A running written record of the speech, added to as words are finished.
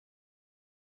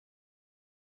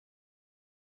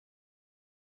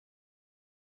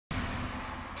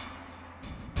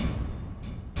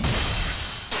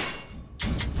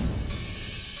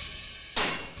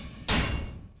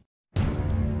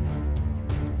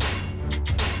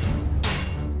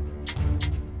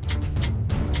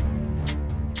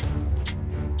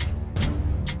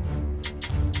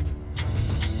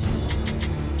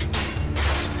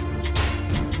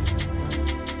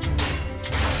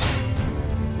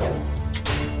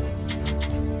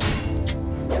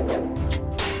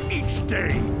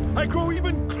day, I grow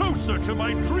even closer to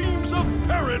my dreams of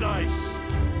paradise.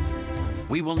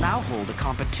 We will now hold a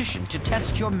competition to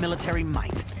test your military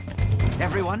might.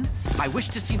 Everyone, I wish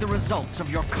to see the results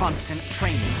of your constant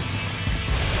training.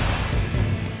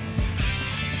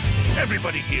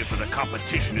 Everybody here for the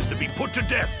competition is to be put to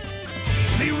death.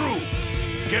 Liru,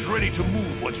 get ready to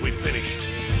move once we've finished.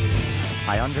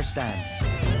 I understand.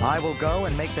 I will go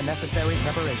and make the necessary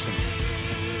preparations.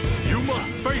 You must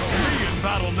face me in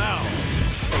battle now.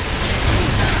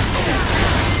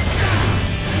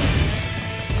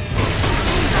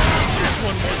 This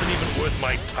one wasn't even worth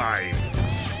my time.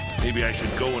 Maybe I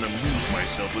should go and amuse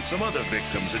myself with some other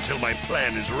victims until my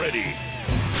plan is ready.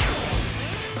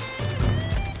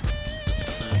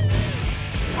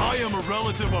 I am a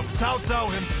relative of Cao Cao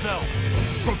himself.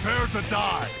 Prepare to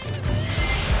die.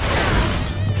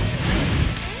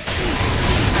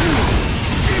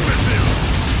 Imbeciles!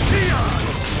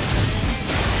 Peons!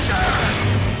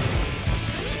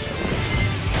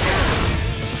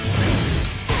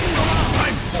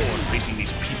 I'm bored facing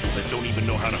these people that don't even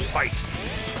know how to fight.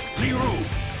 Liru,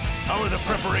 how are the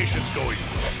preparations going?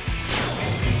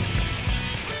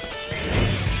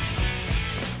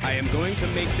 I am going to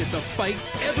make this a fight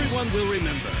everyone will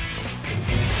remember.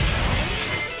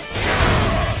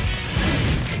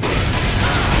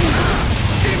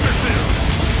 Imbeciles!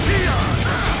 Peons!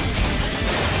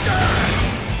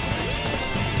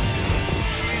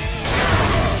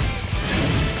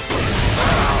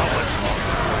 How much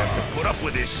longer do I have to put up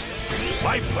with this?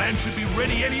 My plan should be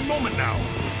ready any moment now.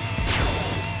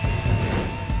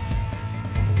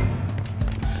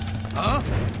 Huh?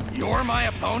 You're my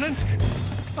opponent?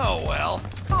 Oh well,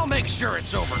 I'll make sure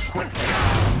it's over quickly.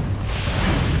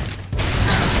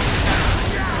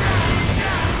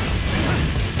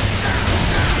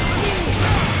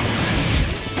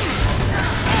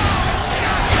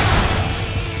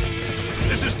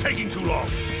 This is taking too long.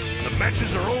 The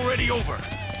matches are already over.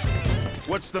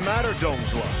 What's the matter, Dong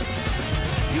Zhuo?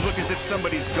 You look as if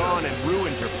somebody's gone and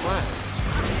ruined your plans.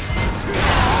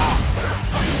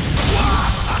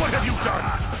 What have you done?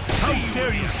 How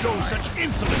dare you show such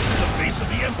insolence in the face of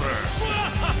the Emperor?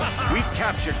 We've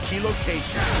captured key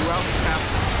locations throughout the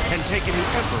castle and taken the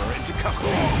Emperor into custody.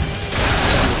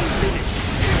 Finished.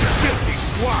 Filthy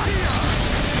swine!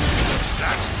 What's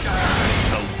that?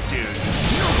 How dare you?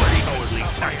 Nobody cowardly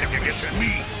tactic against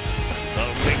me!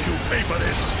 I'll make you pay for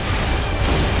this!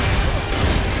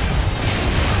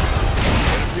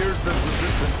 It appears that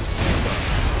resistance is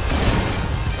futile.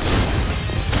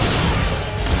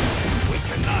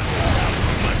 Cannot hold out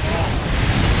for much longer.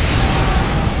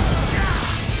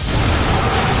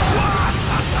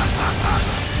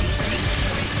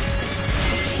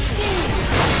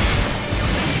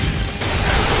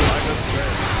 I'm a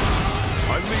friend.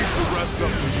 I leave the rest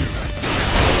up to you.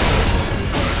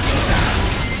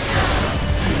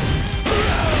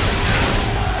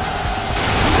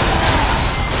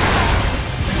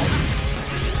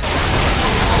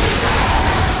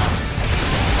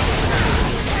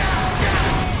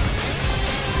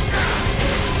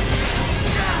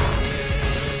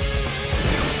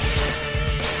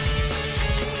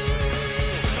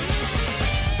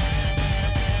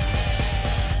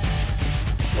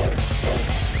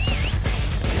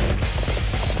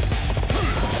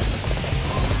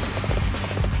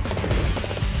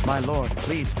 My lord,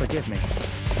 please forgive me.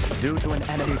 Due to an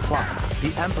enemy plot,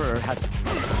 the Emperor has...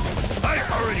 I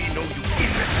already know you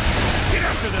idiot! Get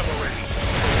after them already!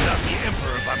 Without the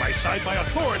Emperor by my side, my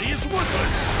authority is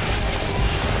worthless!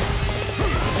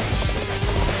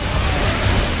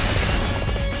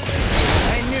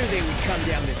 I knew they would come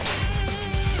down this path.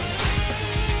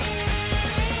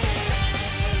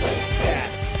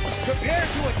 Prepare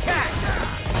to attack!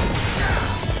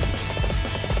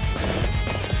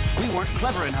 We weren't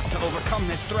clever enough to overcome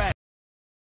this threat.